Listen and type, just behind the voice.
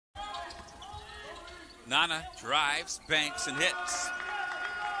Nana drives, banks, and hits.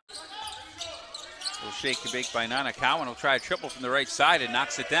 Little shake and bake by Nana. Cowan will try a triple from the right side and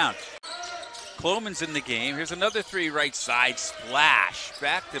knocks it down. Kloman's in the game. Here's another three right side splash.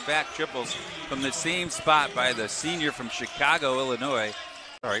 Back-to-back triples from the same spot by the senior from Chicago, Illinois.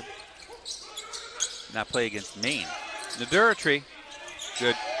 Sorry. Not play against Maine. Naduratry.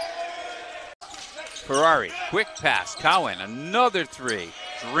 Good. Ferrari. Quick pass. Cowan. Another three.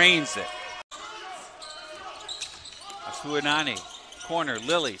 Drains it. Asuanani. Corner.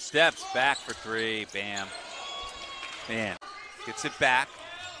 Lilly. Steps back for three. Bam. Man. Gets it back.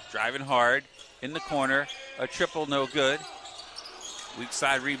 Driving hard. In the corner. A triple. No good. Weak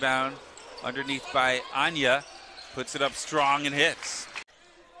side rebound. Underneath by Anya. Puts it up strong and hits.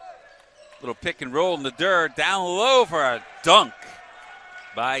 Little pick and roll. Nadur down low for a dunk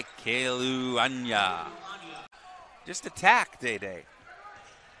by Keilu Anya. Just attack, Day-Day.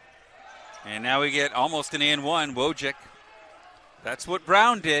 And now we get almost an and one. Wojcik. That's what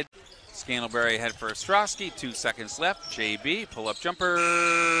Brown did. Scantlebury ahead for Ostrowski. 2 seconds left. JB, pull-up jumper.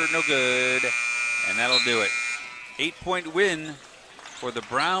 No good. And that'll do it. 8-point win for the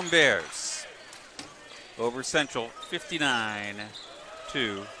Brown Bears over Central,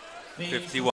 59-51.